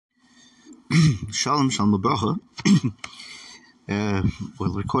Shalom Bracha. We're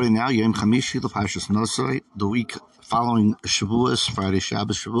recording now Yom Chamishi, the Parshas Nasso, the week following Shabbos, Friday,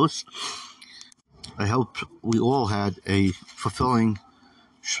 Shabbos, Shabbos. I hope we all had a fulfilling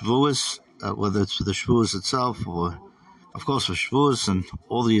Shavuos, whether it's for the Shavuos itself or, of course, for Shavuos and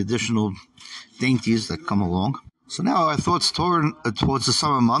all the additional dainties that come along. So now our thoughts turn towards the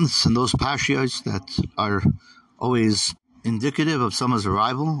summer months and those Parshas that are always indicative of summer's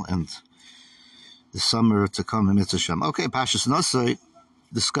arrival and the summer to come in Mitzvah Shem. Okay, Parshas Nasso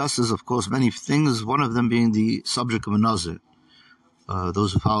discusses, of course, many things, one of them being the subject of a Nazir.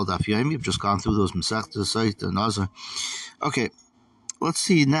 Those who followed Daf Yomi have just gone through those Masechtas, Seit, and Nazir. Okay, let's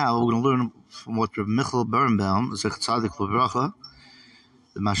see now. We're going to learn from what Michael Barenbaum, Zech Tzadik L'Bracha,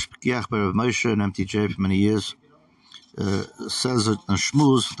 the Mashgiach by Rav Moshe and MTJ for many years, says it in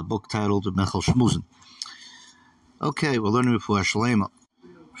Shmuz, the book titled Michael Shmuzen. Okay, we're learning before Shalema.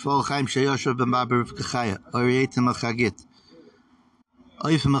 Chaim Sheyoshev ben Baber V'Kachaya, Orietim Achagit,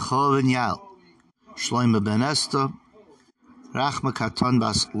 Oif Mechol ben Yael, Shloima ben Esther, Rachma Katon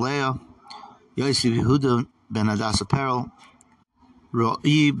bas Leah, Yosef Yehuda ben Adas Perel,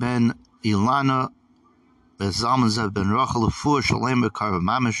 Ro'i ben Ilana, Zalman ben Rachel Ufur, Shalem Bekar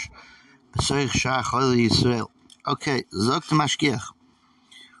Mamish, Besoich Shach Holy Yisrael. Okay, Zok to Mashgiach.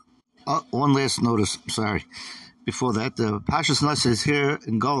 One last notice, sorry. Before that, the Parshas Nasso is here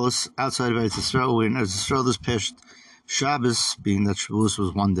in Golos, outside of Eretz Yisrael. We're in Eretz Yisrael this past Shabbos, being that Shabbos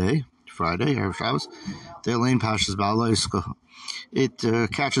was one day, Friday, Erev Shabbos. They're laying Parshas Ba'aloiska. It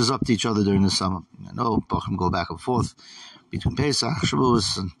catches up to each other during the summer. I know Bochum go back and forth between Pesach,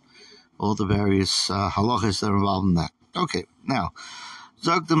 Shabbos, and all the various halachas that are involved in that. Okay, now,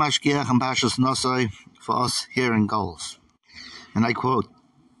 Zog the Mashgiach and Parshas Nasso for us here in Golos. And I quote,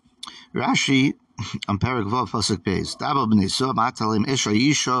 Rashi, on Perek Vav Pasuk Beis, Dabel b'nei so matalim isha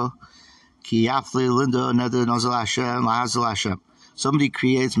yisha ki yafli linda neder nazir Hashem lahazil Hashem. Somebody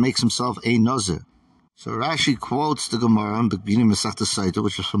makes himself a nazir. So Rashi quotes the Gemara in Beginning Masechta Saita,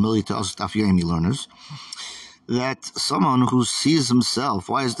 which is familiar to us Daf Yomi learners, that someone who sees himself,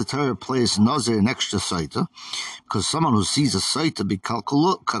 why is the Torah place nazir next to Saita? Because someone who sees a Saita be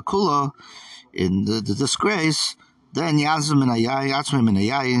kakula in the disgrace, then Yazim and Yatzmim and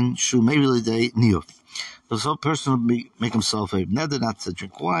Ayayin Shu maybe they niyuf. So a person would make himself a neder not to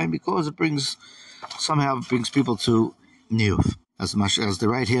drink wine because it brings people to niyuf. As they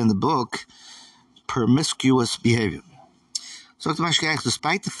write here in the book, promiscuous behavior. So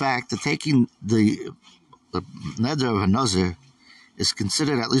despite the fact that taking the neder of a nazir is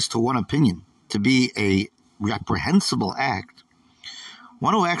considered, at least to one opinion, to be a reprehensible act,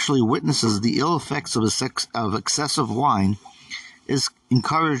 one who actually witnesses the ill effects of excessive wine is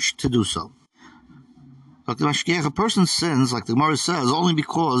encouraged to do so. A person sins, like the Gemara says, only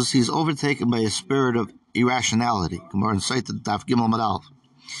because he's overtaken by a spirit of irrationality. Gemara cited Daf Gimel Madal.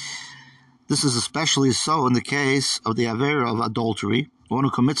 This is especially so in the case of the avera of adultery. One who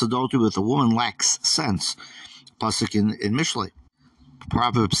commits adultery with a woman lacks sense. Pasuk in Mishlei.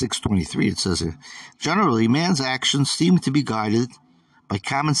 Proverbs 6:23, it says here. Generally, man's actions seem to be guided by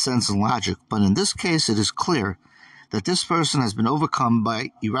common sense and logic, but in this case it is clear that this person has been overcome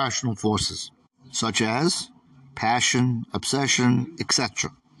by irrational forces, such as passion, obsession, etc.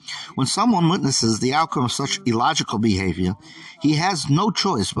 When someone witnesses the outcome of such illogical behavior, he has no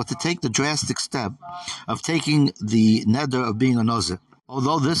choice but to take the drastic step of taking the neder of being a nazir,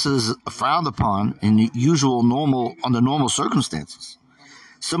 although this is frowned upon in under normal circumstances.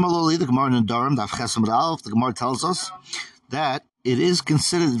 Similarly, the Gemara in Durham, Daf Chesed Aleph, the Gemara tells us that it is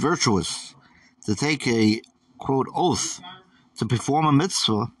considered virtuous to take a, quote, oath to perform a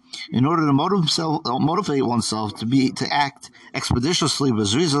mitzvah in order to motivate oneself to act expeditiously with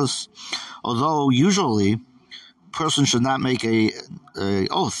zrizos, although usually a person should not make a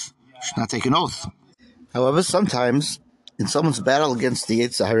oath, should not take an oath. However, sometimes in someone's battle against the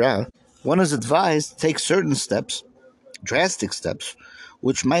Yetzer Hara, one is advised to take certain steps, drastic steps,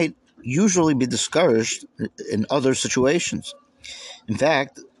 which might usually be discouraged in other situations. In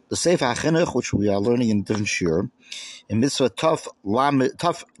fact, the Sefer HaChinuch, which we are learning in different shiur, in Mitzvah Tough Lamed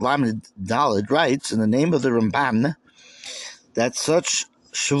Daled, writes in the name of the Ramban that such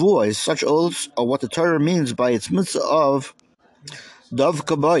shavuos, such oaths, are what the Torah means by its mitzvah of Dov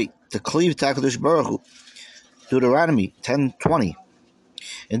Kaboy, to cleave to HaKadosh Baruch Hu, Deuteronomy 10:20.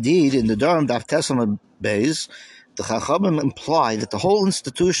 Indeed, in the Durham Daf Tesam Beis, the Chachamim imply that the whole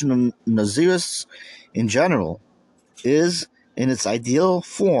institution of Naziris in general is, in its ideal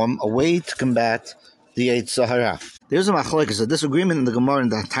form, a way to combat the Yetzer Hara. There's a machlokes, a disagreement in the Gemara in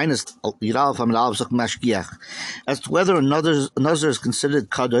the Tainis Yidalef Amid Aleph Zok Mashgiach as to whether a Nazir is considered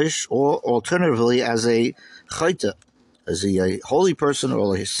Kodesh or alternatively as a chayta, as a holy person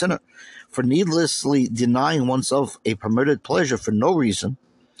or a sinner, for needlessly denying oneself a permitted pleasure for no reason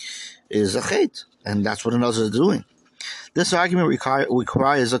is a chait, and that's what a Nazir is doing. This argument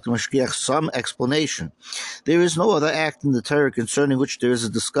requires some explanation. There is no other act in the Torah concerning which there is a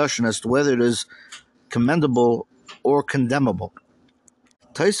discussion as to whether it is commendable or condemnable.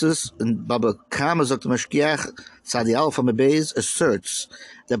 Taisus in Baba Kama Zok Mashgiach Tzadi Aleph Amid Beis asserts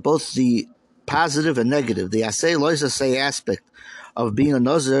that both the positive and negative, the asay lois asay aspect of being a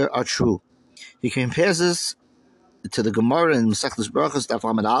Nazir are true. He compares this to the Gemara in Masechtas Brachos Daf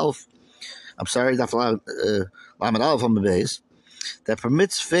Lamed Aleph. Daf Lamed Aleph Amid Beis that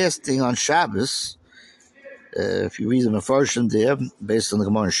permits fasting on Shabbos. If you read the Mefarshim there, based on the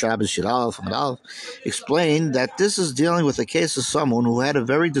Gemara in Shabbos, Shiralef, Amid Aleph, explain that this is dealing with a case of someone who had a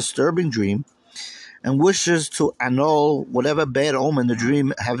very disturbing dream and wishes to annul whatever bad omen the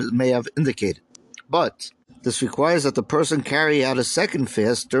dream may have indicated. But this requires that the person carry out a second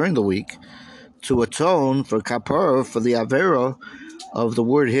fast during the week to atone for kapara, for the avera of the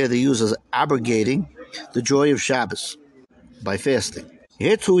word here they use as abrogating the joy of Shabbos by fasting.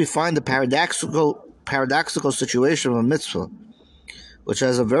 Here too we find the paradoxical situation of a mitzvah, which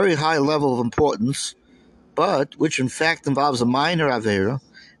has a very high level of importance, but which in fact involves a minor avera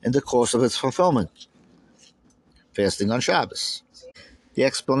in the course of its fulfillment, fasting on Shabbos. The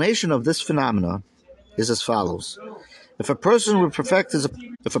explanation of this phenomenon is as follows. If a person would perfect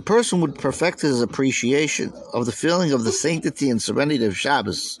his appreciation of the feeling of the sanctity and serenity of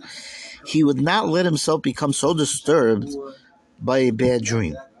Shabbos, he would not let himself become so disturbed by a bad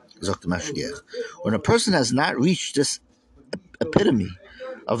dream. When a person has not reached this epitome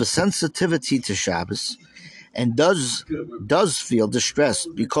of a sensitivity to Shabbos and does feel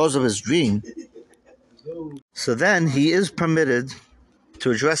distressed because of his dream, so then he is permitted to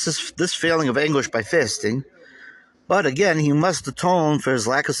address this feeling of anguish by fasting, but again he must atone for his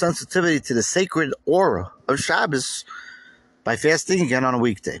lack of sensitivity to the sacred aura of Shabbos by fasting again on a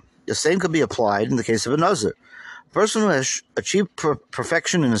weekday. The same could be applied in the case of a Nazir. A person who has achieved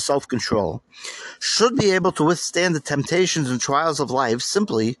perfection in his self-control should be able to withstand the temptations and trials of life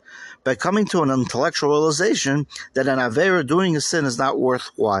simply by coming to an intellectual realization that an avera, doing a sin, is not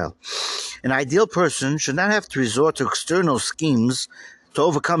worthwhile. An ideal person should not have to resort to external schemes to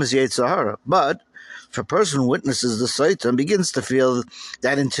overcome his Yetzer Hara, but if a person witnesses the sight and begins to feel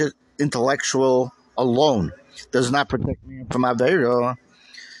that intellectual alone does not protect me from avera,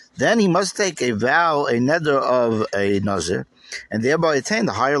 then he must take a vow, a neder of a Nazir, and thereby attain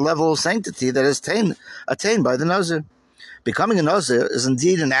the higher level of sanctity that is attained by the Nazir. Becoming a Nazir is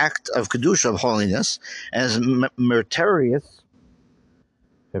indeed an act of Kedusha, of holiness, and is meritorious,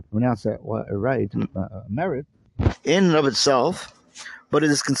 if I pronounce that right, merit, in and of itself, but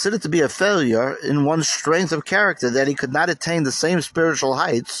it is considered to be a failure in one's strength of character that he could not attain the same spiritual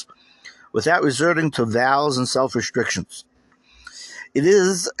heights without resorting to vows and self-restrictions. It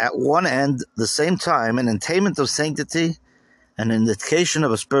is, at one and the same time, an attainment of sanctity and an indication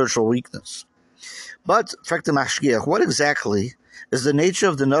of a spiritual weakness. But, what exactly is the nature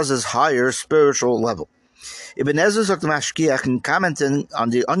of the Nazir's higher spiritual level? Ibn Ezra Zok Mashgiach, in commenting on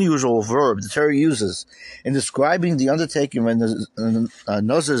the unusual verb the Torah uses in describing the undertaking of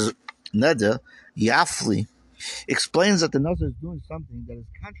Nazir's neder, yafli, explains that the Nazir is doing something that is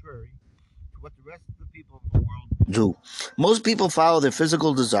contrary to what the rest of the people of the world do. Most people follow their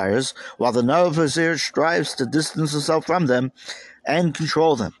physical desires, while the Nazir strives to distance himself from them and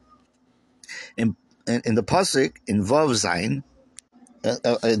control them. In the pasuk in Vav Zayin,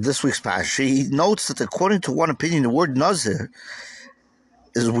 this week's Parshas, he notes that according to one opinion, the word Nazir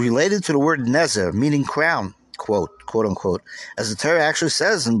is related to the word Nezer, meaning crown, quote unquote, as the Torah actually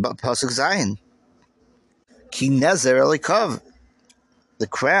says in pasuk Zayin, Ki Nezer Elikav, the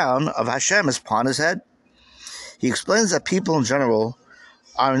crown of Hashem is upon his head. He explains that people in general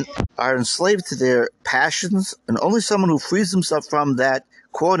are enslaved to their passions, and only someone who frees himself from that,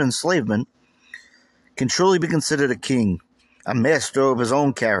 quote, enslavement can truly be considered a king, a master of his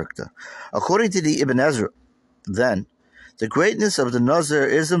own character. According to the Ibn Ezra, then, the greatness of the Nazir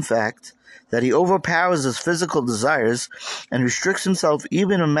is, in fact, that he overpowers his physical desires and restricts himself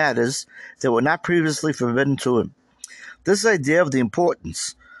even in matters that were not previously forbidden to him. This idea of the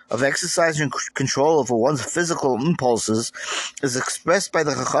importance of exercising control over one's physical impulses is expressed by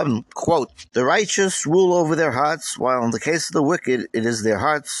the Chacham, quote, the righteous rule over their hearts, while in the case of the wicked, it is their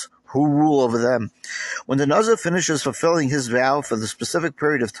hearts who rule over them. When the Nazir finishes fulfilling his vow for the specific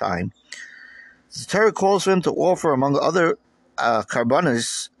period of time, The Torah calls for him to offer, among other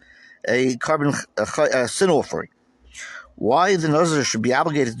karbanos, a sin offering. Why the Nazir should be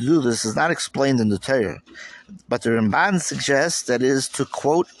obligated to do this is not explained in the Torah, but the Ramban suggests that it is to,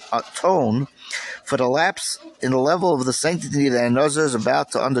 quote, atone for the lapse in the level of the sanctity that a Nazir is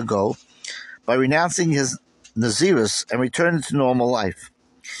about to undergo by renouncing his Naziris and returning to normal life.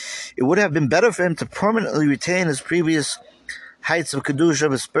 It would have been better for him to permanently retain his previous heights of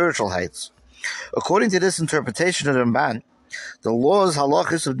Kedusha, his spiritual heights. According to this interpretation of the Ramban, the laws,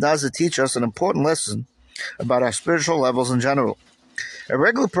 halachas of Nazir teach us an important lesson about our spiritual levels in general. A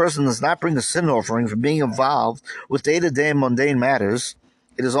regular person does not bring a sin offering for being involved with day-to-day mundane matters.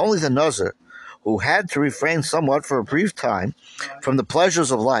 It is only the Nazir, who had to refrain somewhat for a brief time from the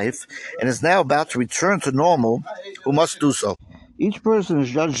pleasures of life and is now about to return to normal, who must do so. Each person is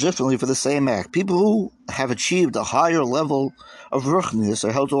judged differently for the same act. People who have achieved a higher level of ruchnius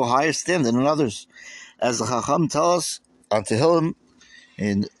are held to a higher standard than others. As the Chacham tell us on Tehillim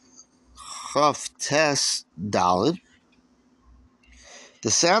in Chaf Tes Daled, the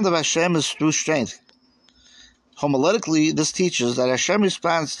sound of Hashem is through strength. Homiletically, this teaches that Hashem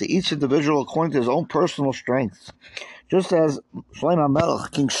responds to each individual according to his own personal strengths. Just as Shlomo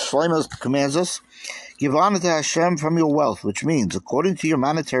Melech, King Shlomo, commands us, give honor to Hashem from your wealth, which means, according to your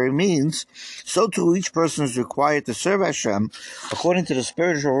monetary means, so too each person is required to serve Hashem according to the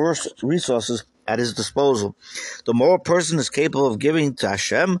spiritual resources at his disposal. The more a person is capable of giving to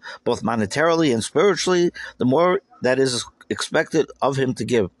Hashem, both monetarily and spiritually, the more that is expected of him to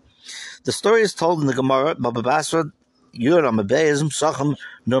give. The story is told in the Gemara, Baba Basra,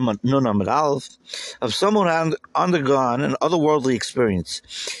 of someone who had undergone an otherworldly experience.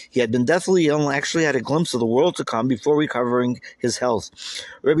 He had been deathly ill and actually had a glimpse of the world to come before recovering his health.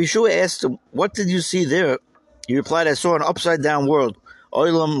 Rabbi Yeshua asked him, "What did you see there?" He replied, "I saw an upside-down world.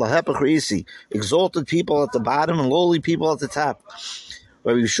 Oilam lahepach, exalted people at the bottom and lowly people at the top."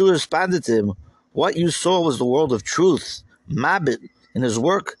 Rabbi Yeshua responded to him, "What you saw was the world of truth, Mabit." In his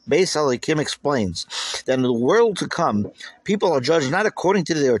work, Beis Halikim explains that in the world to come, people are judged not according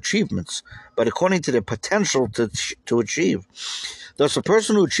to their achievements, but according to their potential to achieve. Thus, a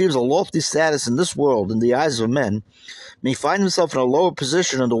person who achieves a lofty status in this world in the eyes of men may find himself in a lower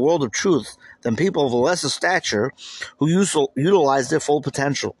position in the world of truth than people of a lesser stature who utilize their full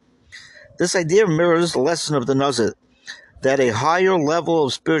potential. This idea mirrors the lesson of the Nazir, that a higher level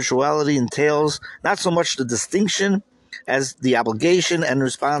of spirituality entails not so much the distinction as the obligation and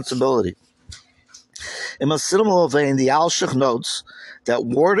responsibility. In a similar vein, the Al-Shich notes that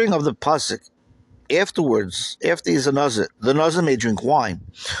wording of the pasuk afterwards, after he's a Nazir, the Nazir may drink wine.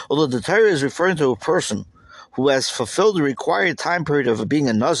 Although the Torah is referring to a person who has fulfilled the required time period of being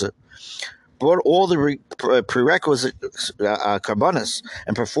a Nazir, brought all the prerequisite karbanos,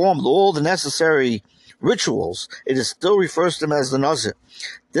 and performed all the necessary rituals, it is still refers to him as the Nazir.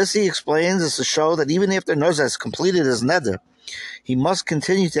 This, he explains, is to show that even after Nazir has completed his neder, he must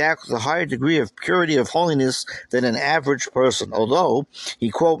continue to act with a higher degree of purity of holiness than an average person. Although he,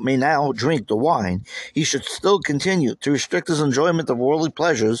 quote, may now drink the wine, he should still continue to restrict his enjoyment of worldly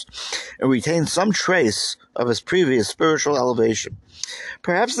pleasures and retain some trace of his previous spiritual elevation.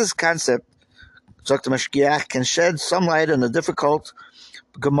 Perhaps this concept, Zok Mashgiach, can shed some light on the difficult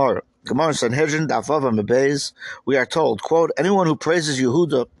Gemara. Gemara Sanhedrin, Daf Vav and Beis, we are told, quote, anyone who praises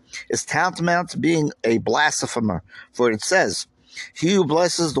Yehuda is tantamount to being a blasphemer, for it says, he who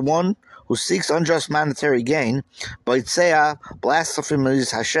blesses the one who seeks unjust monetary gain, Baitzea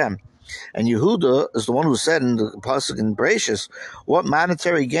blasphemes Hashem. And Yehuda is the one who said in the pasuk in Parshas, what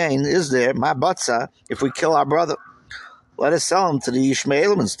monetary gain is there, my batza, if we kill our brother? Let us sell him to the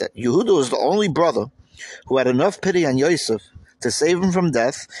Yishmaelim instead. Yehuda was the only brother who had enough pity on Yosef to save him from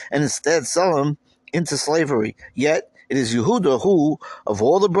death and instead sell him into slavery. Yet, it is Yehuda who, of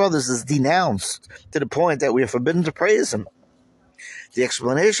all the brothers, is denounced to the point that we are forbidden to praise him. The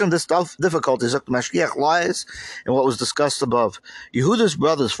explanation of this difficulty, Zok Mashgiach, lies in what was discussed above. Yehuda's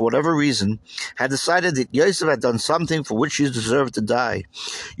brothers, for whatever reason, had decided that Yosef had done something for which he deserved to die.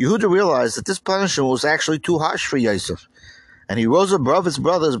 Yehuda realized that this punishment was actually too harsh for Yosef, and he rose above his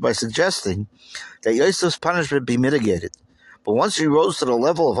brothers by suggesting that Yosef's punishment be mitigated. But once he rose to the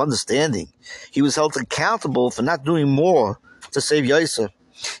level of understanding, he was held accountable for not doing more to save Yosef.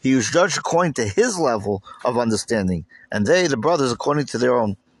 He was judged according to his level of understanding, and they, the brothers, according to their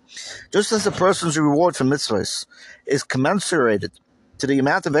own. Just as a person's reward for mitzvahs is commensurated to the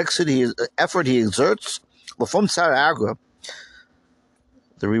amount of effort he exerts, l'fum tzar agra,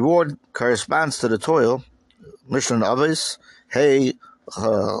 the reward corresponds to the toil, Mishnah Aves, Hey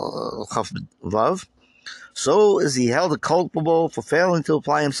Chaf Vav, so is he held culpable for failing to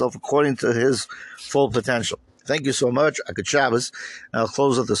apply himself according to his full potential. Thank you so much. Good Shabbos. I'll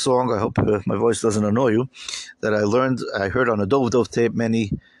close with the song. I hope my voice doesn't annoy you. That I heard on a Dov tape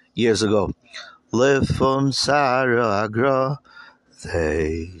many years ago. Lifum Sarah Agra,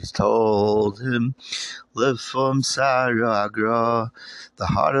 they told him. Lifum Sarah Agra, the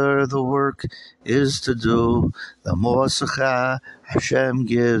harder the work is to do, the more Sacha Hashem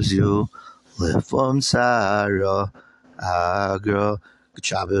gives you. Lifum Sarah Agra. Good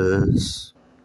Shabbos.